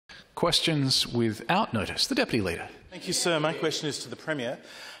questions without notice. The Deputy Leader. Thank you, sir. My question is to the Premier.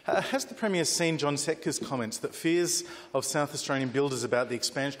 Has the Premier seen John Setka's comments that fears of South Australian builders about the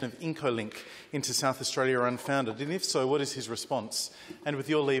expansion of Incolink into South Australia are unfounded? And if so, what is his response? And with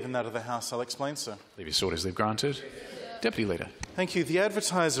your leave and that of the House, I'll explain, sir. Leave your orders, leave granted. Deputy Leader. Thank you. The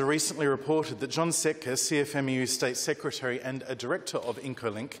Advertiser recently reported that John Setka, CFMEU State Secretary and a Director of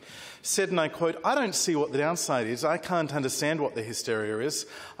Incolink, said, and I quote, "I don't see what the downside is. I can't understand what the hysteria is.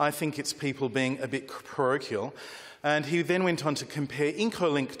 I think it's people being a bit parochial." And he then went on to compare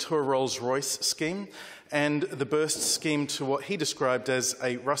Incolink to a Rolls-Royce scheme and the Burst scheme to what he described as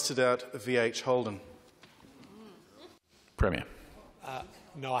a rusted-out VH Holden. Premier.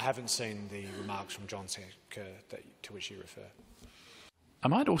 No, I haven't seen the remarks from John Setka to which you refer. I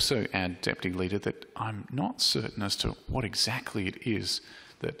might also add, Deputy Leader, that I'm not certain as to what exactly it is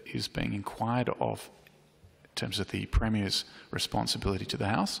that is being inquired of in terms of the Premier's responsibility to the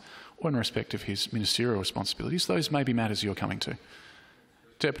House or in respect of his ministerial responsibilities. Those may be matters you're coming to.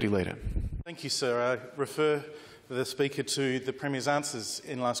 Deputy Leader. Thank you, sir. I refer the Speaker to the Premier's answers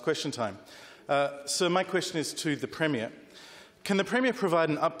in last question time. Sir, my question is to the Premier. Can the Premier provide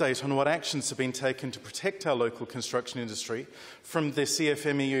an update on what actions have been taken to protect our local construction industry from the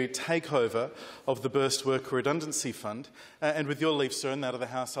CFMEU takeover of the Burst Worker Redundancy Fund? And with your leave, sir, and that of the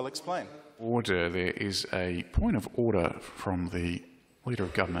House, I'll explain. Order. There is a point of order from the Leader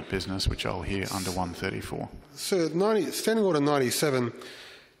of Government Business, which I'll hear under 134. Sir, Standing Order 97,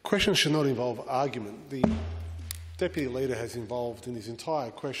 questions should not involve argument. The Deputy Leader has involved in his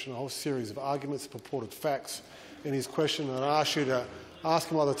entire question a whole series of arguments, purported facts in his question, and I ask you to ask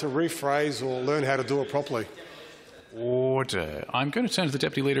him either to rephrase or learn how to do it properly. Order. I'm going to turn to the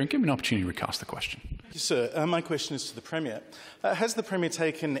Deputy Leader and give him an opportunity to recast the question. Thank you, sir. My question is to the Premier. Has the Premier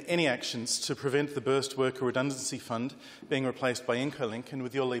taken any actions to prevent the Burst Worker Redundancy Fund being replaced by Incolink? And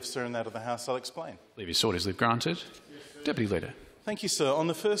with your leave, sir, and that of the House, I'll explain. Leave your orders, leave granted. Deputy Leader. Thank you, sir. On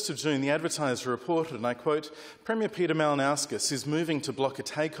the 1st of June, the Advertiser reported, and I quote, "Premier Peter Malinauskas is moving to block a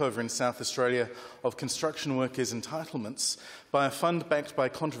takeover in South Australia of construction workers' entitlements by a fund backed by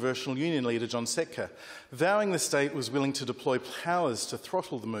controversial union leader John Setka. Vowing the state was willing to deploy powers to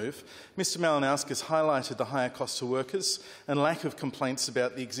throttle the move, Mr Malinauskas highlighted the higher costs to workers and lack of complaints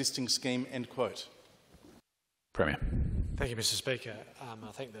about the existing scheme." End quote. Premier. Thank you, Mr Speaker.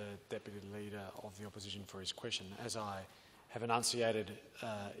 I thank the Deputy Leader of the Opposition for his question. As I have enunciated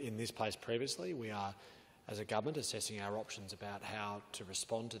in this place previously, we are, as a government, assessing our options about how to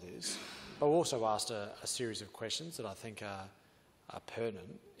respond to this. But we also asked a series of questions that I think are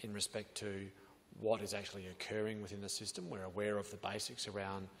pertinent in respect to what is actually occurring within the system. We're aware of the basics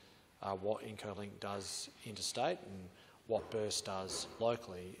around what Incolink does interstate and what Burst does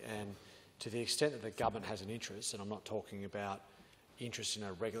locally. And to the extent that the government has an interest, and I'm not talking about interest in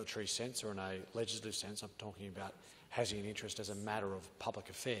a regulatory sense or in a legislative sense, I'm talking about has an interest as a matter of public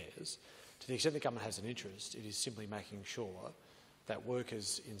affairs. To the extent the government has an interest, it is simply making sure that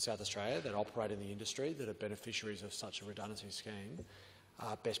workers in South Australia that operate in the industry that are beneficiaries of such a redundancy scheme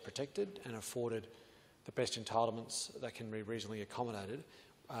are best protected and afforded the best entitlements that can be reasonably accommodated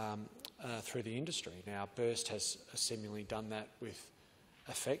through the industry. Now, Burst has seemingly done that with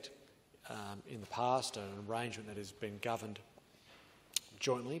effect in the past, an arrangement that has been governed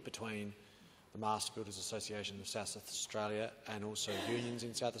jointly between the Master Builders Association of South Australia and also unions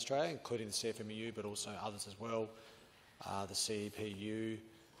in South Australia, including the CFMEU, but also others as well, the CEPU,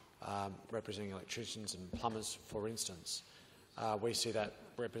 representing electricians and plumbers, for instance. We see that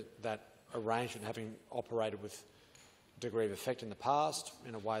arrangement having operated with a degree of effect in the past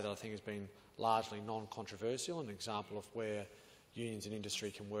in a way that I think has been largely non-controversial, an example of where unions and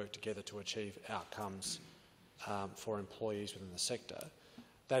industry can work together to achieve outcomes for employees within the sector.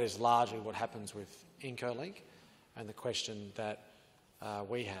 That is largely what happens with Incolink, and the question that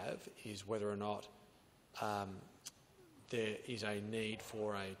we have is whether or not there is a need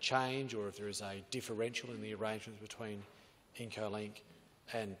for a change or if there is a differential in the arrangements between Incolink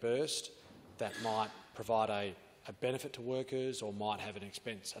and Burst that might provide a benefit to workers or might have an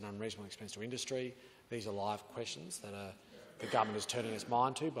unreasonable expense to industry. These are live questions that the government is turning its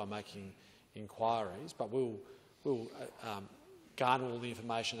mind to by making inquiries, but we'll garner all the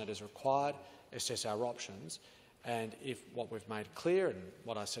information that is required, assess our options, and if what we've made clear and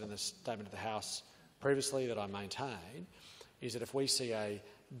what I said in the statement of the House previously that I maintain is that if we see a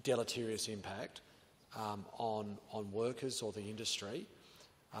deleterious impact on workers or the industry,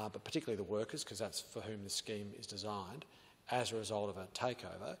 but particularly the workers, because that's for whom the scheme is designed, as a result of a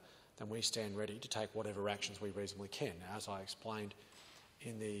takeover, then we stand ready to take whatever actions we reasonably can. As I explained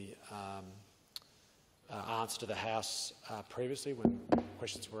in the answer to the House previously when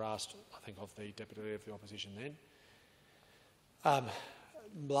questions were asked, I think, of the Deputy Leader of the Opposition then.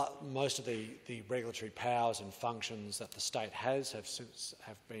 Most of the regulatory powers and functions that the state have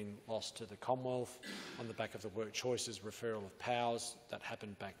been lost to the Commonwealth on the back of the work choices referral of powers that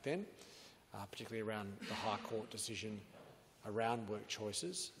happened back then, particularly around the High Court decision around work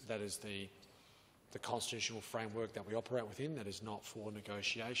choices. That is the constitutional framework that we operate within. That is not for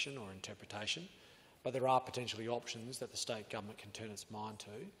negotiation or interpretation. But there are potentially options that the state government can turn its mind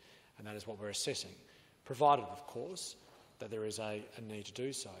to, and that is what we're assessing, provided, of course, that there is a need to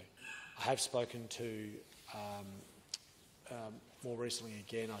do so. I have spoken to, more recently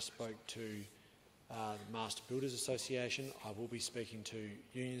again, I spoke to the Master Builders Association. I will be speaking to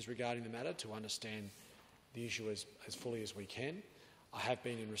unions regarding the matter to understand the issue as fully as we can. I have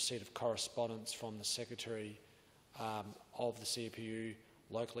been in receipt of correspondence from the Secretary of the CFMEU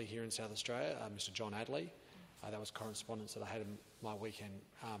locally here in South Australia, Mr John Adley. That was correspondence that I had in my weekend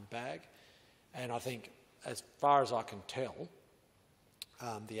bag. And I think, as far as I can tell,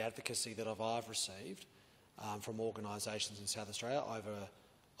 the advocacy that I've received from organisations in South Australia,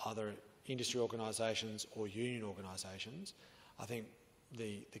 either industry organisations or union organisations, I think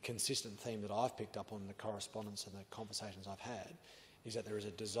the consistent theme that I've picked up on the correspondence and the conversations I've had is that there is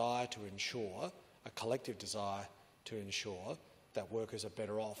a desire to ensure, a collective desire to ensure, that workers are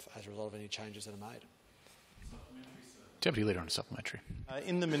better off as a result of any changes that are made. Deputy Leader on supplementary.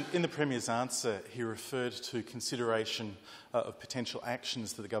 In the Premier's answer, he referred to consideration of potential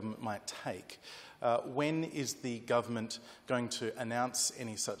actions that the government might take. When is the government going to announce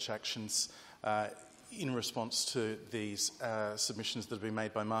any such actions in response to these submissions that have been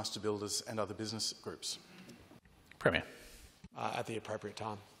made by master builders and other business groups? Premier. At the appropriate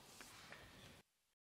time.